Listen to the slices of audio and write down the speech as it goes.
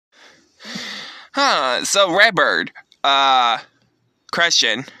So Redbird,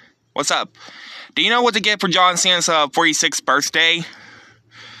 question. What's up? Do you know what to get for John Cena's 46th birthday?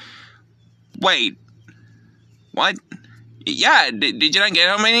 Wait. What? Yeah, did you not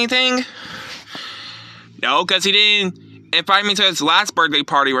get him anything? No, because he didn't invite me to his last birthday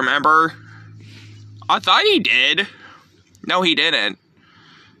party, remember? I thought he did. No, he didn't.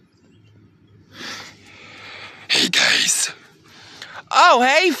 Hey guys. Oh,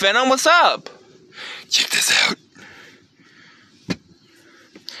 hey, Venom, what's up? Check this out.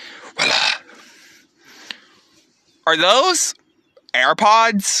 Voila. Are those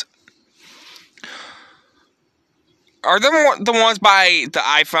AirPods? Are them the ones by the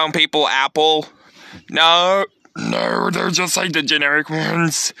iPhone people, Apple? No, they're just like the generic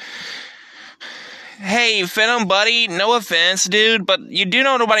ones. Hey, Venom, buddy, no offense, dude, but you do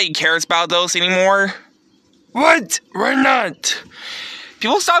know nobody cares about those anymore? What? Why not?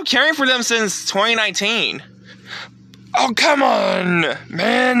 People stopped caring for them since 2019. Oh, come on,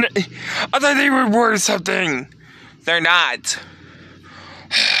 man. I thought they were worth something. They're not.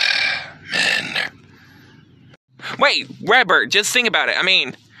 Man. Wait, Redbird, just think about it. I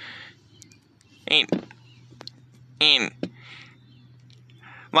mean,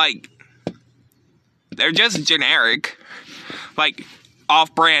 like, they're just generic, like,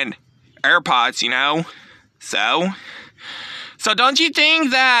 off-brand AirPods, you know? So don't you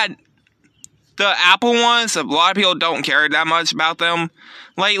think that the Apple ones, a lot of people don't care that much about them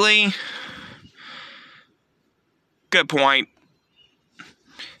lately? Good point.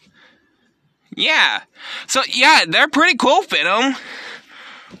 Yeah. So, yeah, they're pretty cool, Venom.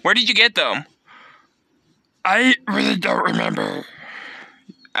 Where did you get them? I really don't remember.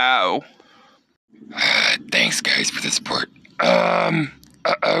 Oh. Thanks, guys, for the support.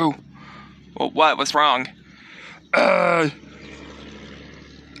 Uh-oh. Well, what? What's wrong? I'll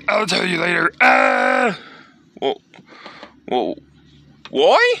tell you later. Well,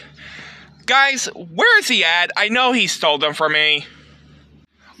 Roy? Guys, where is he at? I know he stole them from me.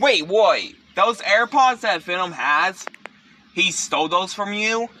 Wait, Roy, those AirPods that Venom has, he stole those from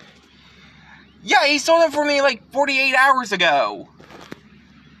you? Yeah, he stole them from me like 48 hours ago.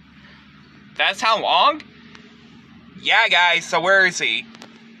 That's how long? Yeah, guys, so where is he?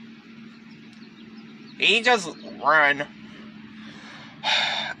 He just run.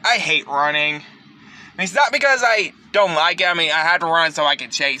 I hate running. I mean, it's not because I don't like it. I mean, I had to run so I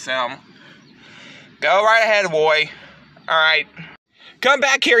could chase him. Go right ahead, boy. Alright. Come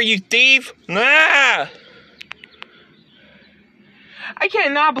back here, you thief! Ah! I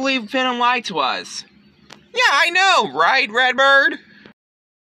cannot believe Venom lied to us. Yeah, I know, right, Redbird?